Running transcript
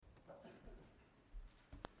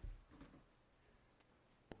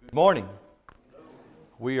Good morning.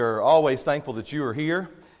 We are always thankful that you are here.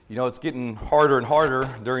 You know, it's getting harder and harder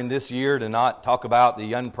during this year to not talk about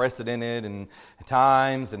the unprecedented and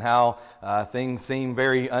times and how things seem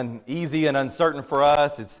very uneasy and uncertain for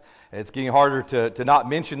us. It's getting harder to not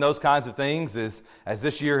mention those kinds of things as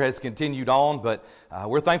this year has continued on. But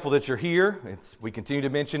we're thankful that you're here. We continue to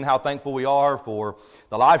mention how thankful we are for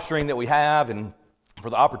the live stream that we have and for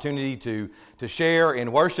the opportunity to share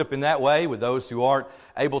and worship in that way with those who aren't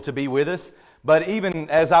able to be with us. But even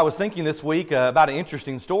as I was thinking this week about an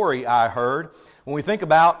interesting story I heard, when we think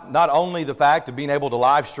about not only the fact of being able to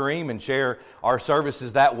live stream and share our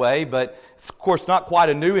services that way, but it's of course not quite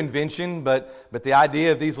a new invention, but the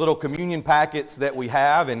idea of these little communion packets that we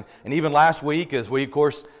have, and even last week as we of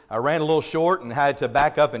course ran a little short and had to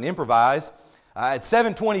back up and improvise, at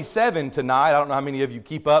 7:27 tonight, I don't know how many of you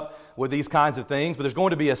keep up with these kinds of things, but there's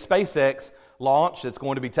going to be a SpaceX launch that's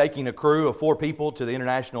going to be taking a crew of 4 people to the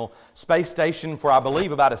International Space Station for, I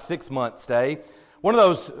believe, about a 6-month stay. One of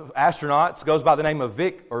those astronauts goes by the name of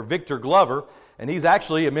Victor Glover, and he's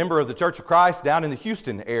actually a member of the Church of Christ down in the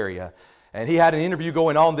Houston area. And he had an interview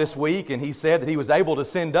going on this week, and he said that he was able to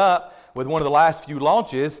send up, with one of the last few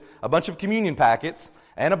launches, a bunch of communion packets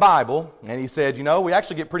and a Bible, and he said, you know, we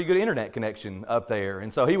actually get pretty good internet connection up there.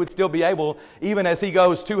 And so he would still be able, even as he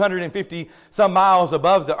goes 250 some miles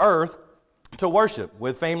above the earth, to worship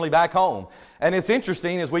with family back home. And it's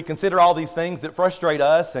interesting as we consider all these things that frustrate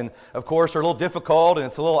us and, of course, are a little difficult and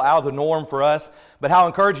it's a little out of the norm for us, but how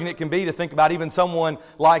encouraging it can be to think about even someone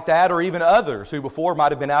like that or even others who before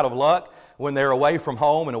might have been out of luck when they're away from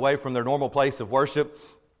home and away from their normal place of worship.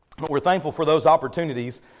 But we're thankful for those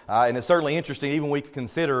opportunities, and it's certainly interesting even we can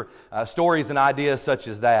consider stories and ideas such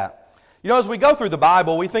as that. You know, as we go through the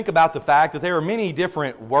Bible, we think about the fact that there are many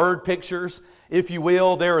different word pictures, if you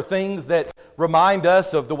will. There are things that remind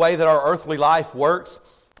us of the way that our earthly life works.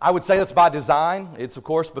 I would say that's by design. It's, of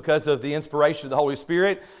course, because of the inspiration of the Holy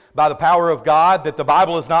Spirit, by the power of God, that the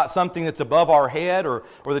Bible is not something that's above our head or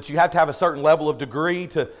that you have to have a certain level of degree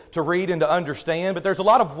to read and to understand. But there's a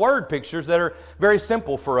lot of word pictures that are very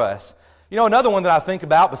simple for us. You know, another one that I think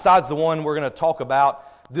about, besides the one we're going to talk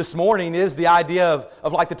about this morning, is the idea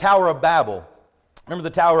of like the Tower of Babel. Remember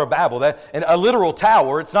the Tower of Babel, and a literal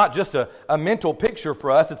tower. It's not just a mental picture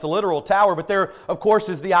for us, it's a literal tower, but there, of course,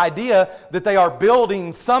 is the idea that they are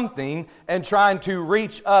building something and trying to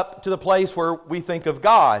reach up to the place where we think of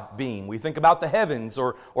God being. We think about the heavens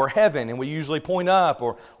or heaven, and we usually point up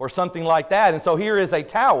or something like that. And so here is a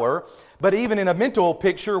tower, but even in a mental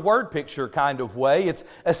picture, word picture kind of way, it's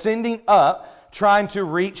ascending up, trying to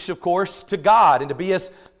reach, of course, to God and to be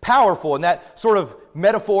as powerful in that sort of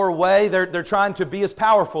metaphor way. They're trying to be as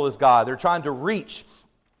powerful as God. They're trying to reach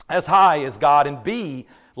as high as God and be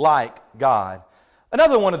like God.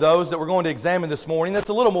 Another one of those that we're going to examine this morning that's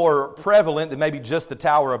a little more prevalent than maybe just the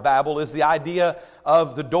Tower of Babel is the idea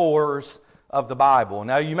of the doors of the Bible.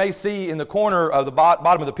 Now you may see in the corner of the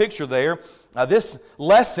bottom of the picture there, this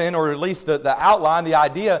lesson, or at least the outline, the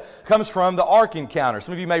idea, comes from the Ark encounter.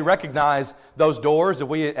 Some of you may recognize those doors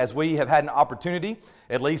as we have had an opportunity,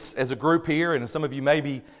 at least as a group here, and some of you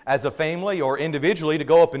maybe as a family or individually, to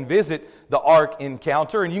go up and visit the Ark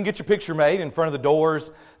encounter. And you can get your picture made in front of the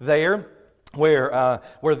doors there, where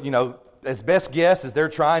you know, as best guess as they're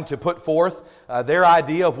trying to put forth their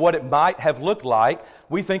idea of what it might have looked like,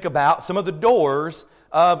 we think about some of the doors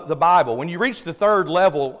of the Bible. When you reach the 3rd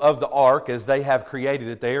level of the Ark, as they have created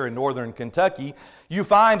it there in northern Kentucky, you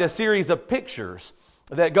find a series of pictures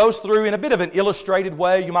that goes through in a bit of an illustrated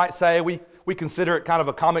way. You might say we consider it kind of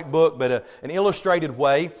a comic book, but an illustrated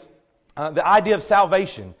way. The idea of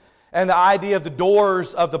salvation and the idea of the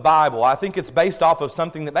doors of the Bible. I think it's based off of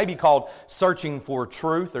something that may be called Searching for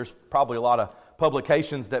Truth. There's probably a lot of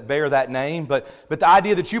publications that bear that name, but the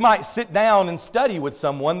idea that you might sit down and study with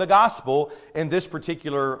someone the gospel in this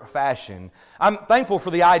particular fashion. I'm thankful for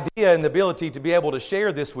the idea and the ability to be able to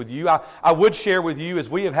share this with you. I would share with you, as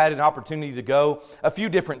we have had an opportunity to go a few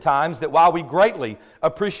different times, that while we greatly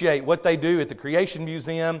appreciate what they do at the Creation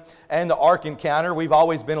Museum and the Ark Encounter, we've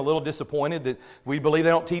always been a little disappointed that we believe they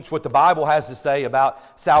don't teach what the Bible has to say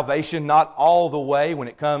about salvation, not all the way when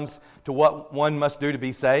it comes to what one must do to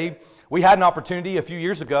be saved. We had an opportunity a few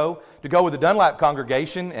years ago to go with the Dunlap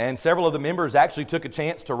congregation, and several of the members actually took a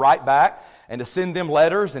chance to write back and to send them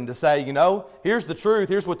letters and to say, you know, here's the truth,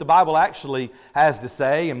 here's what the Bible actually has to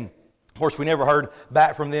say. And of course, we never heard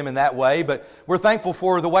back from them in that way, but we're thankful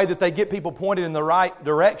for the way that they get people pointed in the right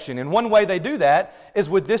direction. And one way they do that is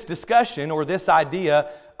with this discussion or this idea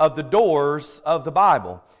of the doors of the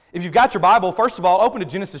Bible. If you've got your Bible, first of all, open to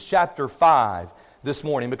Genesis chapter 5. this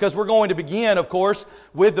morning, because we're going to begin, of course,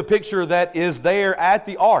 with the picture that is there at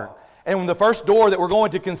the ark. And the first door that we're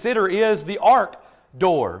going to consider is the ark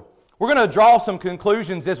door. We're going to draw some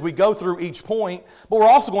conclusions as we go through each point, but we're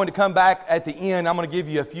also going to come back at the end. I'm going to give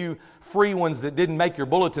you a few free ones that didn't make your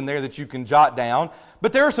bulletin there that you can jot down.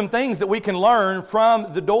 But there are some things that we can learn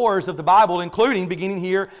from the doors of the Bible, including beginning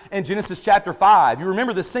here in Genesis chapter 5. You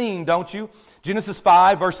remember the scene, don't you? Genesis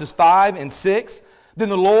 5, verses 5 and 6. Then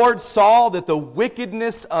the Lord saw that the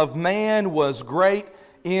wickedness of man was great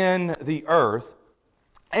in the earth,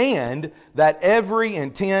 and that every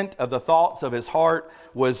intent of the thoughts of his heart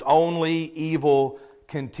was only evil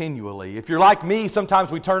continually. If you're like me,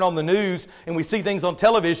 sometimes we turn on the news and we see things on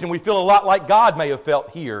television and we feel a lot like God may have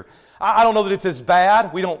felt here. I don't know that it's as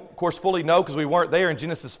bad. We don't, of course, fully know because we weren't there in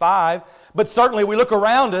Genesis 5. But certainly we look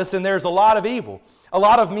around us and there's a lot of evil. A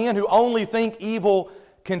lot of men who only think evil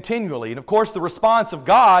continually. And of course the response of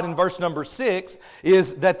God in verse number 6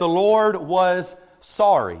 is that the Lord was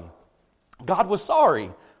sorry. God was sorry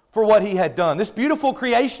for what He had done. This beautiful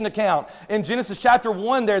creation account in Genesis chapter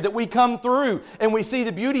 1 there that we come through and we see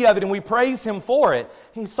the beauty of it and we praise Him for it.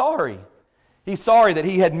 He's sorry. He's sorry that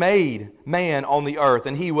He had made man on the earth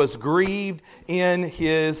and He was grieved in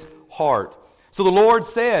His heart. So the Lord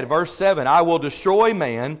said, verse 7, I will destroy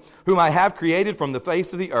man whom I have created from the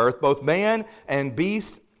face of the earth, both man and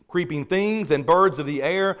beast, creeping things and birds of the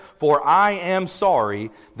air, for I am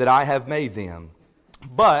sorry that I have made them.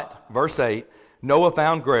 But, verse 8, Noah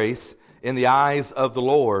found grace in the eyes of the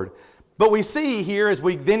Lord. But we see here as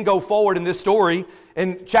we then go forward in this story,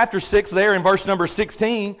 in chapter 6 there in verse number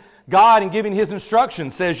 16, God in giving His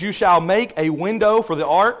instructions says, You shall make a window for the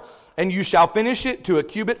ark, and you shall finish it to a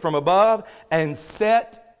cubit from above, and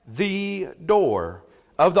set the door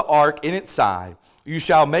of the ark in its side. You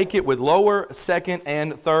shall make it with lower, second,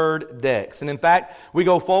 and third decks. And in fact, we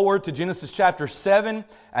go forward to Genesis chapter 7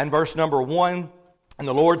 and verse number 1. And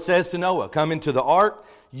the Lord says to Noah, Come into the ark,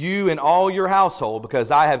 you and all your household, because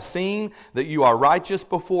I have seen that you are righteous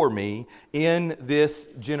before me in this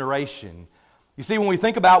generation. You see, when we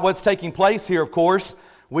think about what's taking place here, of course,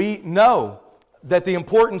 we know that the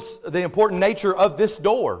important nature of this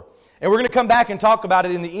door. And we're going to come back and talk about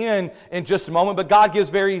it in the end in just a moment, but God gives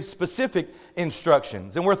very specific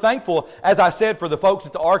instructions. And we're thankful, as I said, for the folks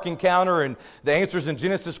at the Ark Encounter and the Answers in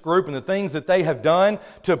Genesis group and the things that they have done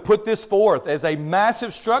to put this forth as a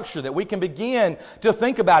massive structure that we can begin to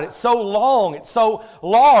think about. It's so long, it's so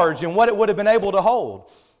large, and what it would have been able to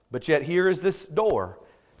hold. But yet here is this door.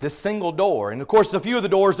 This single door. And of course, a few of the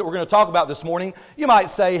doors that we're going to talk about this morning, you might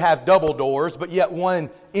say have double doors, but yet one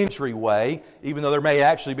entryway, even though there may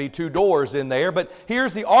actually be two doors in there. But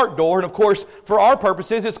here's the ark door, and of course, for our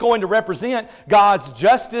purposes, it's going to represent God's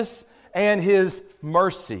justice and His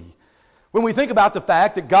mercy. When we think about the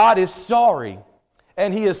fact that God is sorry,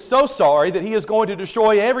 and He is so sorry that He is going to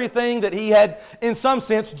destroy everything that He had, in some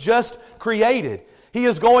sense, just created. He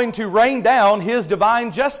is going to rain down His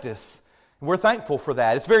divine justice. We're thankful for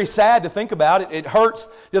that. It's very sad to think about it. It hurts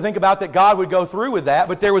to think about that God would go through with that,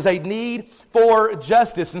 but there was a need for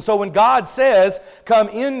justice. And so when God says, come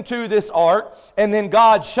into this ark, and then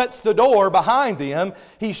God shuts the door behind them,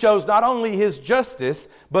 He shows not only His justice,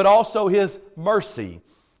 but also His mercy.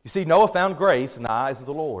 You see, Noah found grace in the eyes of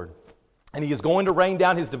the Lord. And He is going to rain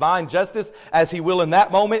down His divine justice as He will in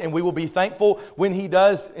that moment, and we will be thankful when He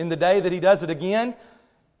does in the day that He does it again.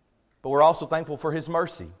 But we're also thankful for His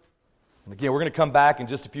mercy. And again, we're going to come back in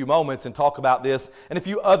just a few moments and talk about this and a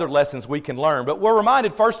few other lessons we can learn. But we're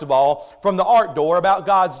reminded, first of all, from the ark door about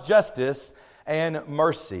God's justice and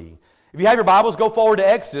mercy. If you have your Bibles, go forward to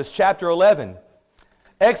Exodus chapter 11.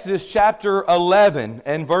 Exodus chapter 11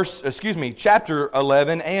 and chapter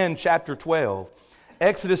 11 and chapter 12.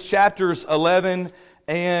 Exodus chapters 11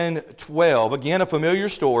 and 12. Again, a familiar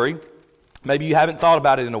story. Maybe you haven't thought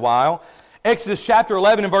about it in a while. Exodus chapter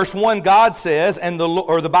 11 and verse 1, God says,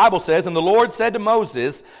 the Bible says, and the Lord said to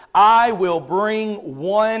Moses, I will bring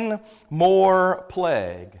one more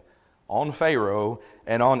plague on Pharaoh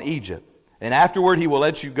and on Egypt. And afterward He will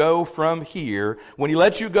let you go from here. When He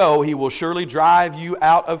lets you go, He will surely drive you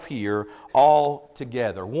out of here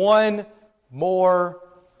altogether. One more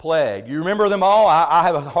plague. You remember them all? I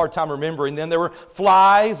have a hard time remembering them. There were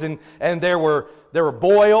flies and there were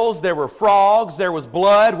boils, there were frogs, there was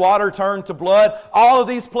blood, water turned to blood, all of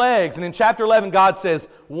these plagues. And in chapter 11, God says,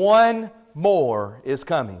 one more is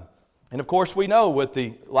coming. And of course, we know what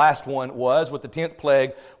the last one was, what the 10th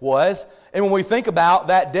plague was. And when we think about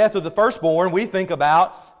that death of the firstborn, we think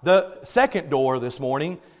about the second door this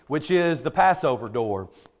morning, which is the Passover door.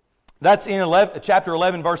 That's in chapter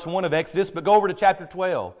 11, verse 1 of Exodus, but go over to chapter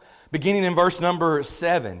 12, beginning in verse number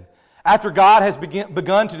 7. After God has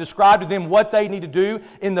begun to describe to them what they need to do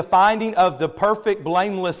in the finding of the perfect,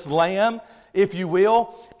 blameless lamb, if you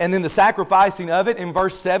will, and then the sacrificing of it, in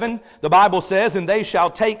verse 7, the Bible says, "And they shall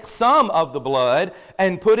take some of the blood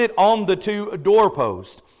and put it on the two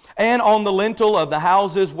doorposts and on the lintel of the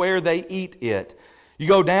houses where they eat it." You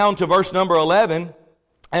go down to verse number 11,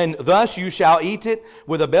 "And thus you shall eat it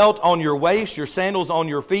with a belt on your waist, your sandals on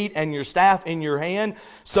your feet, and your staff in your hand.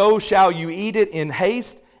 So shall you eat it in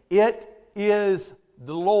haste. It is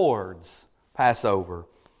the Lord's Passover."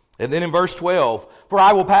 And then in verse 12, "For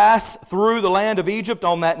I will pass through the land of Egypt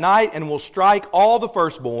on that night, and will strike all the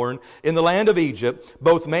firstborn in the land of Egypt,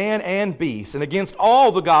 both man and beast. And against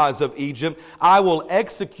all the gods of Egypt I will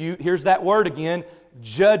execute," here's that word again,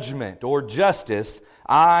 "judgment," or justice.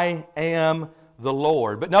 "I am the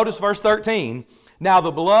Lord." But notice verse 13, "Now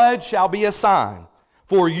the blood shall be a sign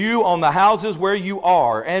for you on the houses where you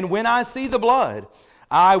are. And when I see the blood,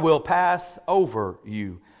 I will pass over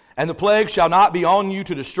you. And the plague shall not be on you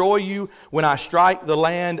to destroy you when I strike the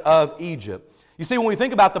land of Egypt." You see, when we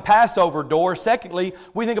think about the Passover door, secondly,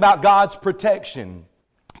 we think about God's protection.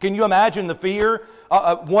 Can you imagine the fear,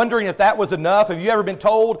 wondering if that was enough? Have you ever been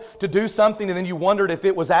told to do something and then you wondered if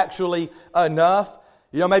it was actually enough?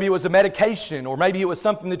 You know, maybe it was a medication, or maybe it was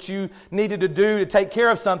something that you needed to do to take care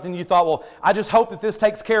of something. You thought, well, I just hope that this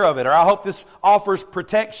takes care of it, or I hope this offers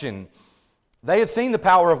protection. They had seen the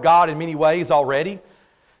power of God in many ways already.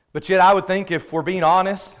 But yet I would think, if we're being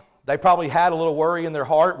honest, they probably had a little worry in their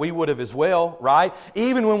heart. We would have as well, right?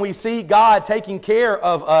 Even when we see God taking care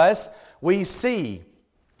of us, we see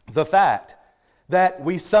the fact that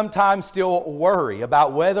we sometimes still worry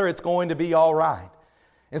about whether it's going to be all right.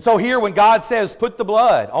 And so here when God says, "Put the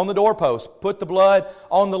blood on the doorpost, put the blood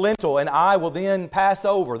on the lintel, and I will then pass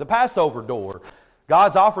over," the Passover door,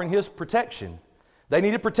 God's offering His protection. They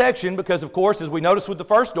needed protection because, of course, as we noticed with the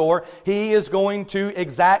first door, He is going to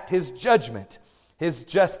exact His judgment, His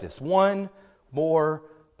justice. One more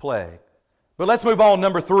plague. But let's move on,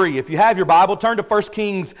 number 3. If you have your Bible, turn to 1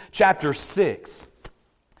 Kings chapter 6.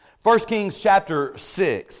 1 Kings chapter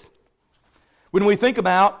 6. When we think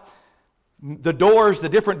about the doors, the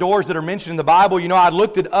different doors that are mentioned in the Bible, you know, I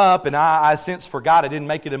looked it up and I since forgot. I didn't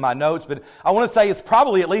make it in my notes, but I want to say it's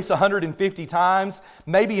probably at least 150 times,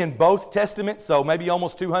 maybe in both Testaments, so maybe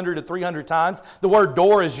almost 200 to 300 times. The word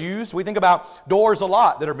door is used. We think about doors a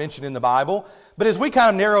lot that are mentioned in the Bible, but as we kind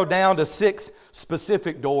of narrow down to 6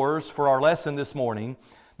 specific doors for our lesson this morning,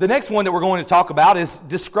 the next one that we're going to talk about is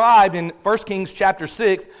described in 1 Kings chapter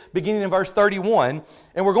 6, beginning in verse 31,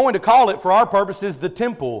 and we're going to call it, for our purposes, the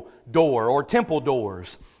temple door, or temple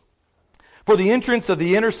doors. "For the entrance of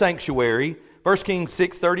the inner sanctuary," 1 Kings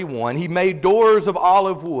 6:31, "he made doors of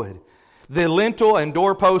olive wood. The lintel and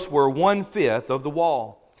doorposts were 1/5 of the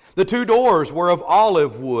wall. The 2 doors were of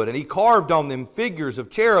olive wood, and he carved on them figures of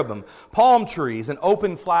cherubim, palm trees, and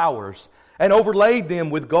open flowers, and overlaid them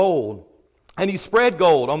with gold. And he spread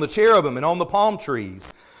gold on the cherubim and on the palm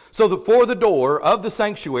trees. So that for the door of the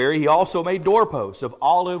sanctuary he also made doorposts of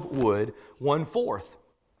olive wood, 1/4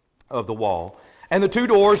 of the wall. And the 2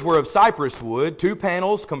 doors were of cypress wood. 2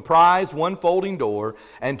 panels comprised one folding door,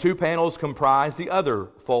 and 2 panels comprised the other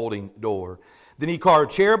folding door. Then he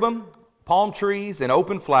carved cherubim, palm trees, and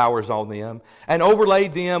open flowers on them, and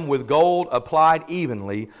overlaid them with gold applied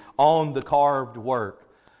evenly on the carved work."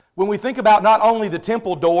 When we think about not only the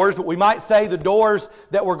temple doors, but we might say the doors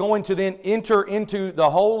that we're going to then enter into the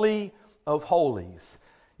Holy of Holies.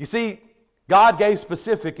 You see, God gave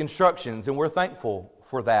specific instructions, and we're thankful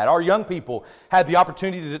for that. Our young people had the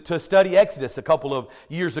opportunity to study Exodus a couple of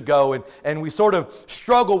years ago, and we sort of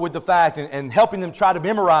struggled with the fact and helping them try to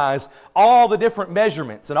memorize all the different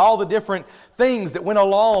measurements and all the different things that went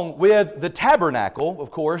along with the tabernacle,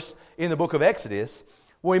 of course, in the book of Exodus.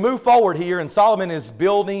 When we move forward here, and Solomon is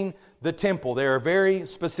building the temple, there are very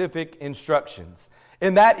specific instructions.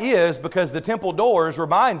 And that is because the temple doors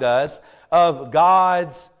remind us of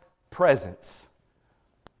God's presence.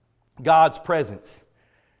 God's presence.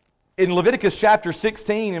 In Leviticus chapter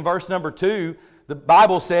 16, in verse number 2, the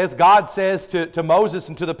Bible says, God says to Moses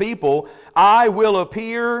and to the people, "I will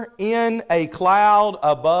appear in a cloud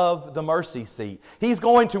above the mercy seat." He's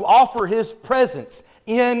going to offer His presence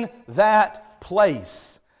in that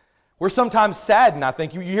place. We're sometimes saddened, I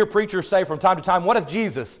think. You hear preachers say from time to time, "What if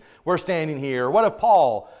Jesus were standing here? What if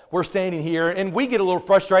Paul were standing here?" And we get a little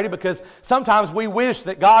frustrated because sometimes we wish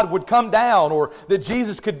that God would come down or that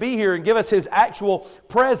Jesus could be here and give us His actual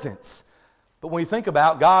presence. But when we think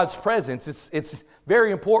about God's presence, it's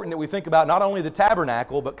very important that we think about not only the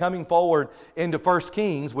tabernacle, but coming forward into 1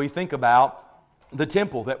 Kings, we think about the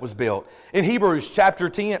temple that was built. In Hebrews chapter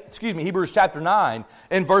 9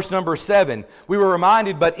 and verse number 7, we were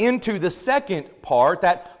reminded, but into the second part,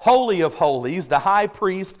 that Holy of Holies, the high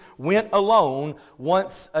priest went alone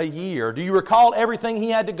once a year. Do you recall everything he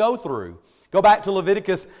had to go through? Go back to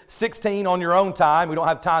Leviticus 16 on your own time. We don't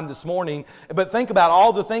have time this morning. But think about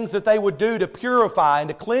all the things that they would do to purify and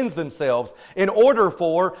to cleanse themselves in order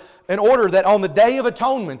that on the Day of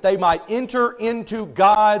Atonement they might enter into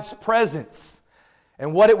God's presence,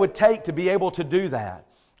 and what it would take to be able to do that,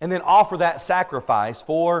 and then offer that sacrifice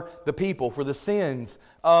for the people, for the sins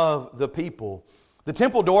of the people. The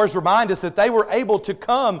temple doors remind us that they were able to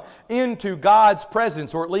come into God's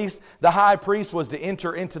presence, or at least the high priest was to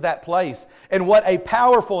enter into that place. And what a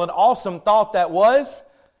powerful and awesome thought that was,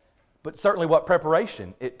 but certainly what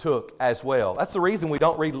preparation it took as well. That's the reason we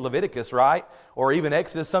don't read Leviticus, right? Or even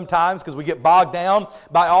Exodus sometimes, because we get bogged down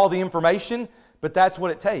by all the information, but that's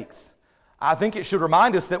what it takes. I think it should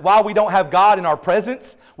remind us that while we don't have God in our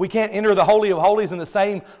presence, we can't enter the Holy of Holies in the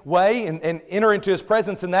same way and enter into His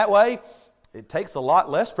presence in that way. It takes a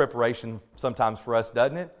lot less preparation sometimes for us,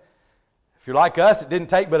 doesn't it? If you're like us, it didn't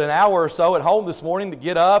take but an hour or so at home this morning to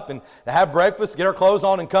get up and to have breakfast, get our clothes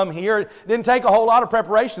on and come here. It didn't take a whole lot of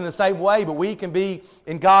preparation in the same way, but we can be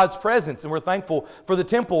in God's presence, and we're thankful for the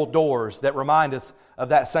temple doors that remind us of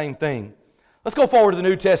that same thing. Let's go forward to the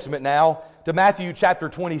New Testament now, to Matthew chapter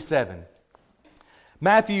 27.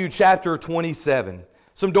 Matthew chapter 27.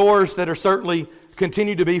 Some doors that are certainly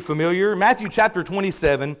continue to be familiar. Matthew chapter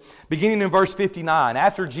 27, beginning in verse 59.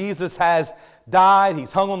 After Jesus has died,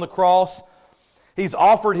 He's hung on the cross, He's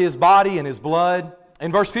offered His body and His blood.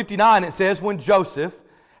 In verse 59 it says, when Joseph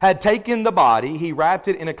had taken the body, he wrapped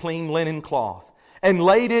it in a clean linen cloth and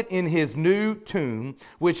laid it in his new tomb,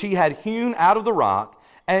 which he had hewn out of the rock,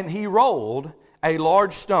 and he rolled a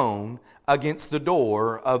large stone against the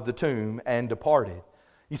door of the tomb and departed.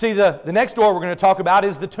 You see, the next door we're going to talk about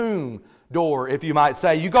is the tomb door, if you might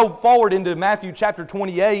say. You go forward into Matthew chapter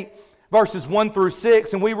 28, verses 1 through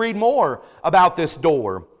 6, and we read more about this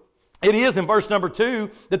door. It is in verse number 2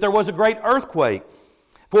 that there was a great earthquake.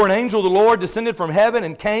 For an angel of the Lord descended from heaven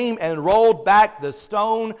and came and rolled back the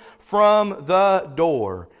stone from the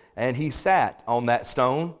door. And he sat on that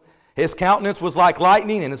stone. His countenance was like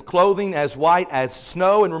lightning and his clothing as white as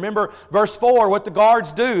snow. And remember verse 4, what the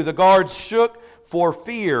guards do. The guards shook for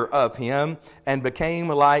fear of him and became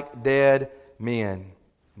like dead men.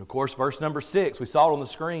 And of course, verse number 6, we saw it on the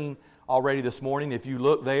screen already this morning. If you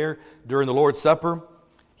look there during the Lord's Supper,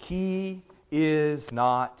 He is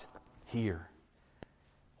not here.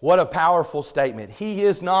 What a powerful statement. He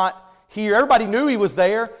is not here. Everybody knew He was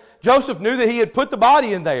there. Joseph knew that he had put the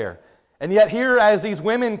body in there. And yet here, as these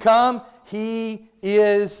women come, He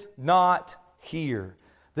is not here.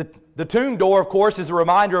 The tomb door, of course, is a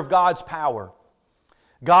reminder of God's power.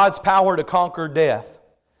 God's power to conquer death.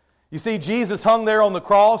 You see, Jesus hung there on the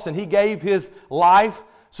cross and He gave His life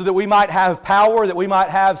so that we might have power, that we might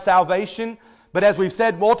have salvation. But as we've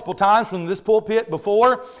said multiple times from this pulpit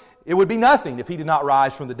before, it would be nothing if He did not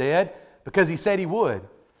rise from the dead, because He said He would.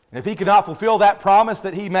 And if He could not fulfill that promise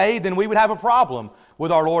that He made, then we would have a problem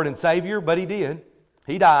with our Lord and Savior. But He did.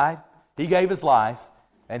 He died. He gave His life.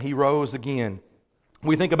 And He rose again.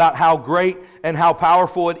 We think about how great and how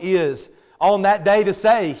powerful it is on that day to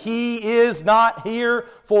say, He is not here,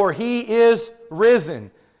 for He is risen.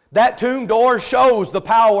 That tomb door shows the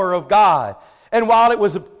power of God. And while it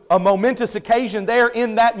was a momentous occasion there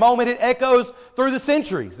in that moment, it echoes through the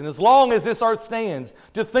centuries. And as long as this earth stands,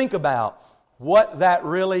 to think about what that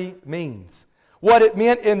really means. What it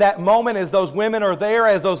meant in that moment as those women are there,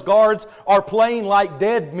 as those guards are playing like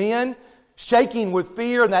dead men, shaking with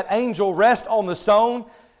fear, and that angel rests on the stone.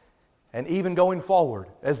 And even going forward,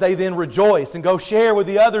 as they then rejoice and go share with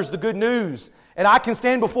the others the good news. And I can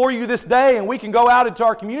stand before you this day, and we can go out into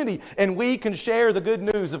our community, and we can share the good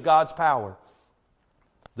news of God's power.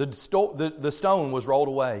 The stone was rolled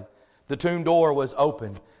away. The tomb door was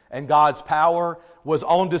opened. And God's power was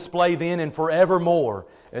on display then and forevermore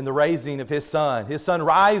in the raising of His Son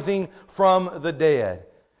rising from the dead.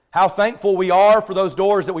 How thankful we are for those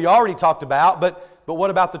doors that we already talked about, but what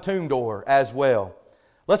about the tomb door as well?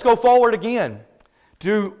 Let's go forward again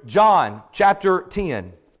to John chapter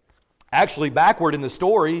 10. Actually, backward in the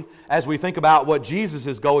story as we think about what Jesus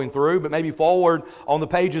is going through, but maybe forward on the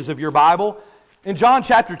pages of your Bible. In John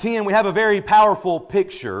chapter 10, we have a very powerful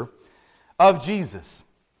picture of Jesus.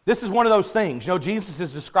 This is one of those things. You know, Jesus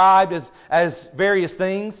is described as various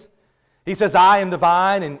things. He says, I am the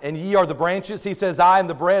vine and ye are the branches. He says, I am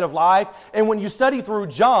the bread of life. And when you study through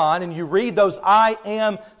John and you read those I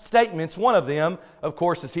am statements, one of them, of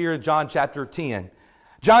course, is here in John chapter 10.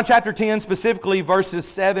 John chapter 10, specifically verses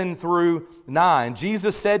 7 through 9.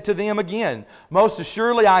 Jesus said to them again, "Most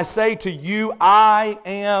assuredly I say to you, I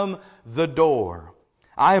am the door.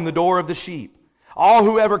 I am the door of the sheep. All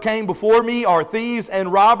who ever came before me are thieves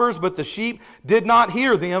and robbers, but the sheep did not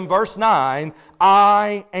hear them." Verse 9,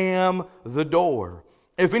 "I am the door.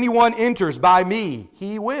 If anyone enters by me,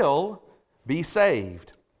 he will be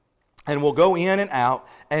saved, and will go in and out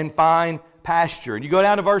and find pasture." And you go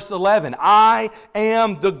down to verse 11. "I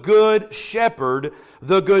am the good shepherd.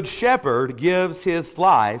 The good shepherd gives his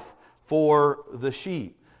life for the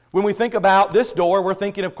sheep." When we think about this door, we're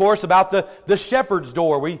thinking, of course, about the shepherd's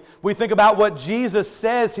door. We think about what Jesus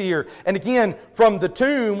says here. And again, from the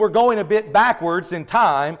tomb, we're going a bit backwards in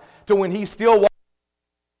time to when he's still walking.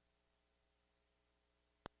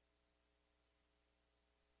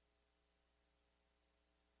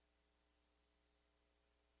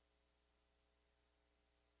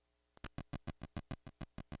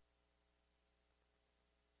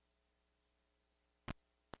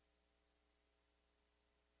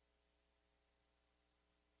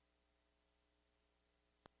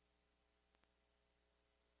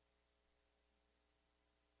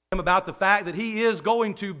 About the fact that he is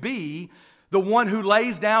going to be the one who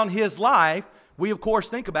lays down his life, we of course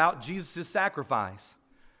think about Jesus' sacrifice.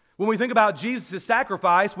 When we think about Jesus'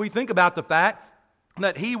 sacrifice, we think about the fact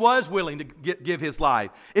that he was willing to give his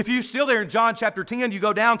life. If you're still there in John chapter 10, you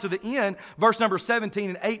go down to the end, verse number 17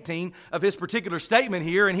 and 18 of his particular statement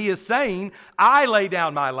here, and he is saying, "I lay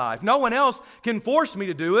down my life. No one else can force me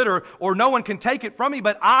to do it, or no one can take it from me,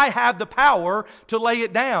 but I have the power to lay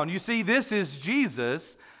it down." You see, this is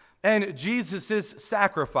Jesus and Jesus'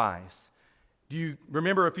 sacrifice. Do you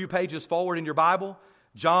remember a few pages forward in your Bible?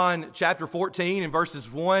 John chapter 14 and verses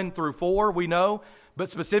 1 through 4, we know.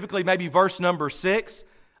 But specifically maybe verse number 6.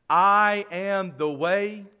 "I am the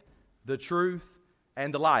way, the truth,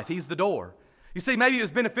 and the life." He's the door. You see, maybe it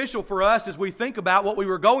was beneficial for us as we think about what we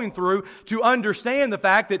were going through to understand the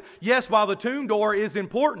fact that, yes, while the tomb door is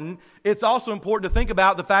important, it's also important to think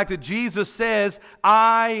about the fact that Jesus says,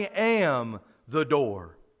 "I am the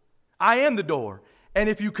door. I am the door. And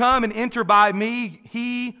if you come and enter by me,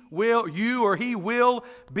 he will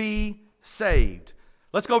be saved."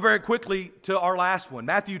 Let's go very quickly to our last one,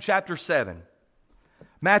 Matthew chapter 7.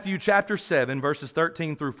 Matthew chapter 7, verses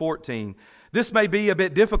 13 through 14. This may be a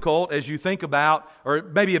bit difficult as you think about, or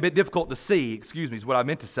maybe a bit difficult to see, is what I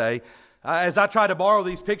meant to say. As I try to borrow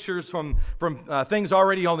these pictures from things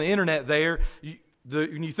already on the internet there,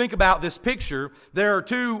 when you think about this picture, there are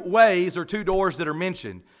two ways or two doors that are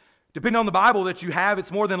mentioned. Depending on the Bible that you have,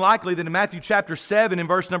 it's more than likely that in Matthew chapter 7 and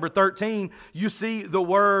verse number 13, you see the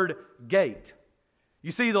word gate.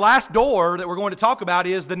 You see, the last door that we're going to talk about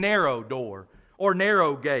is the narrow door or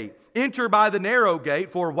narrow gate. "Enter by the narrow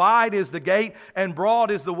gate, for wide is the gate and broad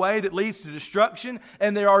is the way that leads to destruction,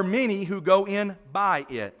 and there are many who go in by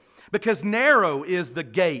it." Because narrow is the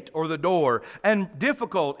gate or the door, and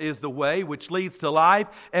difficult is the way which leads to life,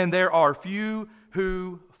 and there are few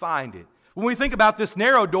who find it. When we think about this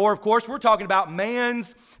narrow door, of course, we're talking about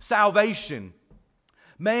man's salvation.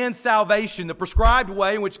 Man's salvation, the prescribed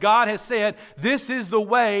way in which God has said, this is the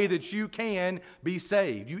way that you can be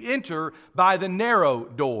saved. You enter by the narrow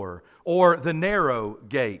door or the narrow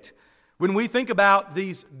gate. When we think about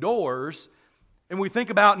these doors, and we think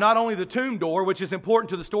about not only the tomb door, which is important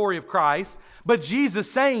to the story of Christ, but Jesus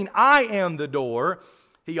saying, "I am the door,"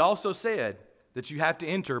 he also said that you have to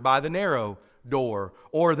enter by the narrow door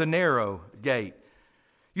or the narrow gate.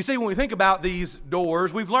 You see, when we think about these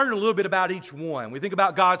doors, we've learned a little bit about each one. We think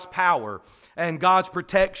about God's power and God's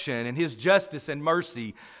protection and His justice and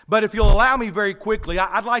mercy. But if you'll allow me very quickly,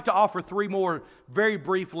 I'd like to offer 3 more very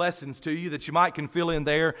brief lessons to you that you might can fill in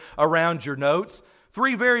there around your notes.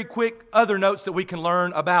 3 very quick other notes that we can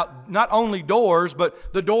learn about not only doors,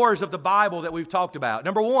 but the doors of the Bible that we've talked about.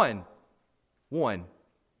 Number 1,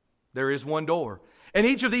 there is one door. In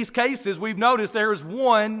each of these cases, we've noticed there is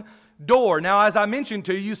one door. Now, as I mentioned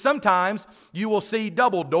to you, sometimes you will see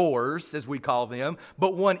double doors, as we call them,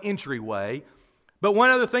 but one entryway. But one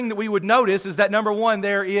other thing that we would notice is that, number 1,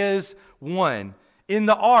 there is one. In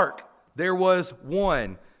the ark, there was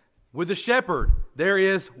one. With the shepherd, there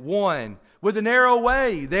is one. With the narrow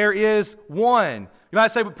way, there is one. You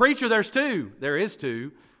might say, but preacher, there's 2. There is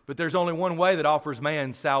 2, but there's only one way that offers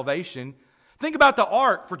man salvation. Think about the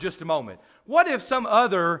ark for just a moment. What if some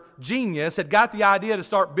other genius had got the idea to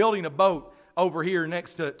start building a boat over here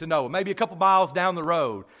next to Noah, maybe a couple miles down the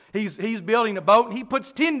road? He's building a boat and he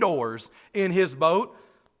puts 10 doors in his boat.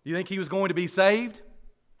 You think he was going to be saved?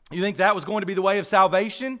 You think that was going to be the way of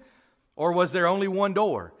salvation? Or was there only one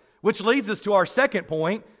door? Which leads us to our second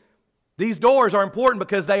point. These doors are important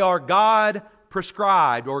because they are God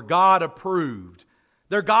prescribed or God approved.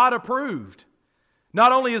 They're God approved.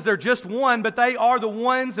 Not only is there just one, but they are the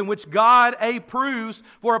ones in which God approves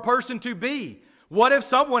for a person to be. What if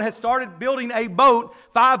someone had started building a boat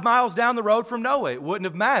 5 miles down the road from Noah? It wouldn't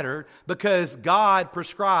have mattered because God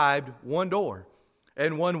prescribed one door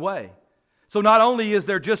and one way. So not only is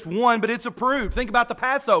there just one, but it's approved. Think about the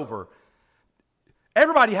Passover.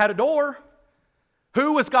 Everybody had a door.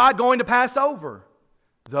 Who was God going to pass over?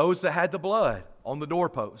 Those that had the blood on the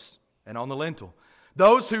doorpost and on the lintel.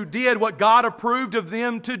 Those who did what God approved of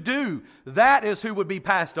them to do. That is who would be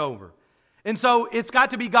passed over. And so it's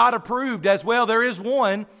got to be God approved as well. There is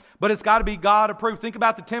one, but it's got to be God approved. Think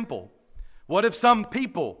about the temple. What if some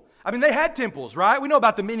people, they had temples, right? We know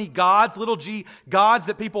about the many gods, little g gods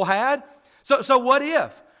that people had. So what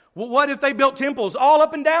if? Well, what if they built temples all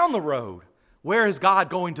up and down the road? Where is God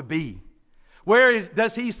going to be?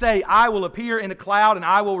 Does he say, I will appear in a cloud and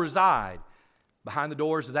I will reside? Behind the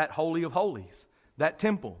doors of that Holy of Holies, that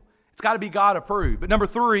temple. It's got to be God approved. But number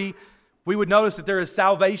 3, we would notice that there is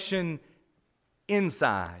salvation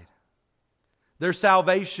inside. There's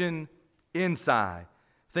salvation inside.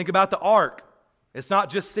 Think about the ark. It's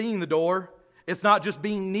not just seeing the door. It's not just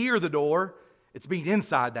being near the door. It's being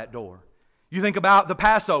inside that door. You think about the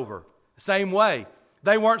Passover, same way.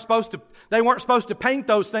 They weren't supposed to paint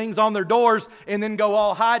those things on their doors and then go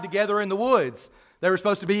all hide together in the woods. They were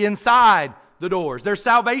supposed to be inside the doors. There's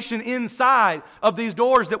salvation inside of these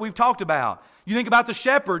doors that we've talked about. You think about the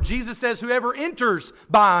shepherd. Jesus says, whoever enters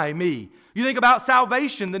by me. You think about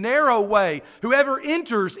salvation, the narrow way. Whoever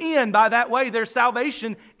enters in by that way, there's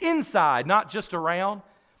salvation inside, not just around,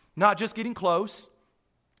 not just getting close,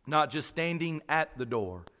 not just standing at the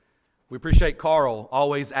door. We appreciate Carl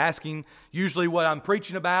always asking usually what I'm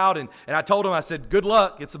preaching about. And I told him, I said, good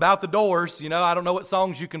luck. It's about the doors. I don't know what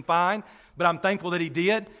songs you can find, but I'm thankful that he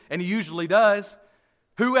did, and he usually does.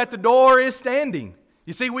 Who at the door is standing?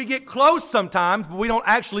 You see, we get close sometimes, but we don't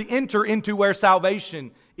actually enter into where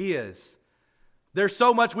salvation is. There's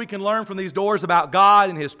so much we can learn from these doors about God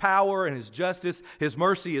and His power and His justice, His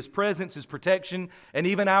mercy, His presence, His protection, and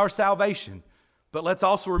even our salvation. But let's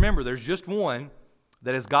also remember there's just one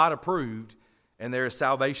that is God approved, and there is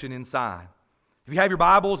salvation inside. If you have your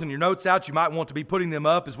Bibles and your notes out, you might want to be putting them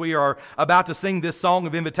up as we are about to sing this song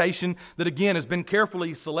of invitation that again has been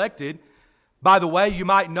carefully selected. By the way, you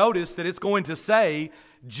might notice that it's going to say,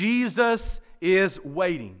 Jesus is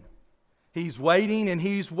waiting. He's waiting and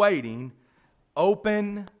He's waiting.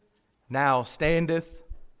 Open, now standeth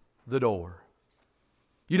the door.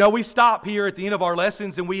 We stop here at the end of our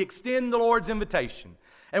lessons and we extend the Lord's invitation.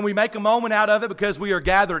 And we make a moment out of it because we are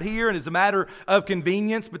gathered here and it's a matter of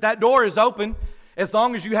convenience. But that door is open as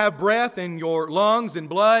long as you have breath in your lungs and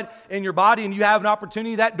blood in your body and you have an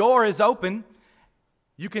opportunity. That door is open.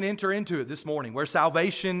 You can enter into it this morning where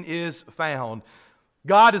salvation is found.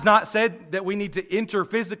 God has not said that we need to enter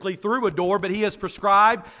physically through a door, but He has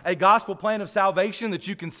prescribed a gospel plan of salvation that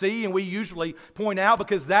you can see and we usually point out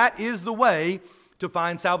because that is the way to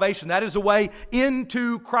find salvation. That is the way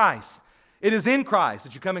into Christ. It is in Christ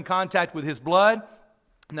that you come in contact with His blood,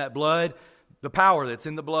 and that blood, the power that's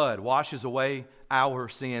in the blood, washes away our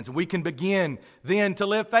sins. And we can begin then to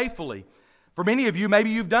live faithfully. For many of you, maybe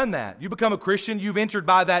you've done that. You become a Christian, you've entered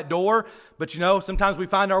by that door, but sometimes we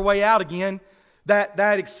find our way out again.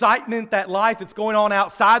 That excitement, that life that's going on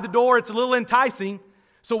outside the door, it's a little enticing.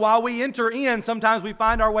 So while we enter in, sometimes we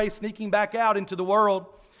find our way sneaking back out into the world.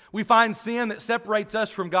 We find sin that separates us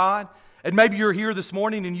from God. And maybe you're here this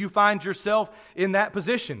morning and you find yourself in that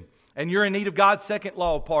position and you're in need of God's second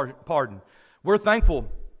law of pardon. We're thankful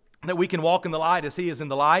that we can walk in the light as He is in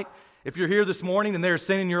the light. If you're here this morning and there's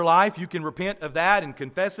sin in your life, you can repent of that and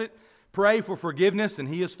confess it. Pray for forgiveness, and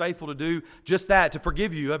He is faithful to do just that, to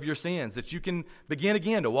forgive you of your sins, that you can begin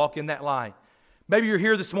again to walk in that light. Maybe you're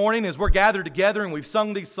here this morning as we're gathered together and we've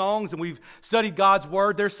sung these songs and we've studied God's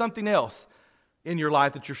Word. There's something else in your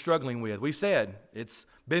life that you're struggling with. We said it's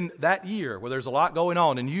been that year where there's a lot going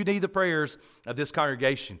on and you need the prayers of this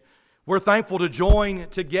congregation. We're thankful to join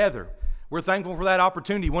together. We're thankful for that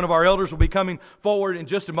opportunity. One of our elders will be coming forward in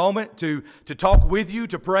just a moment to talk with you,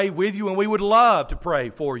 to pray with you, and we would love to pray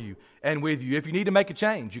for you and with you. If you need to make a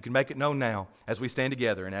change, you can make it known now as we stand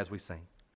together and as we sing.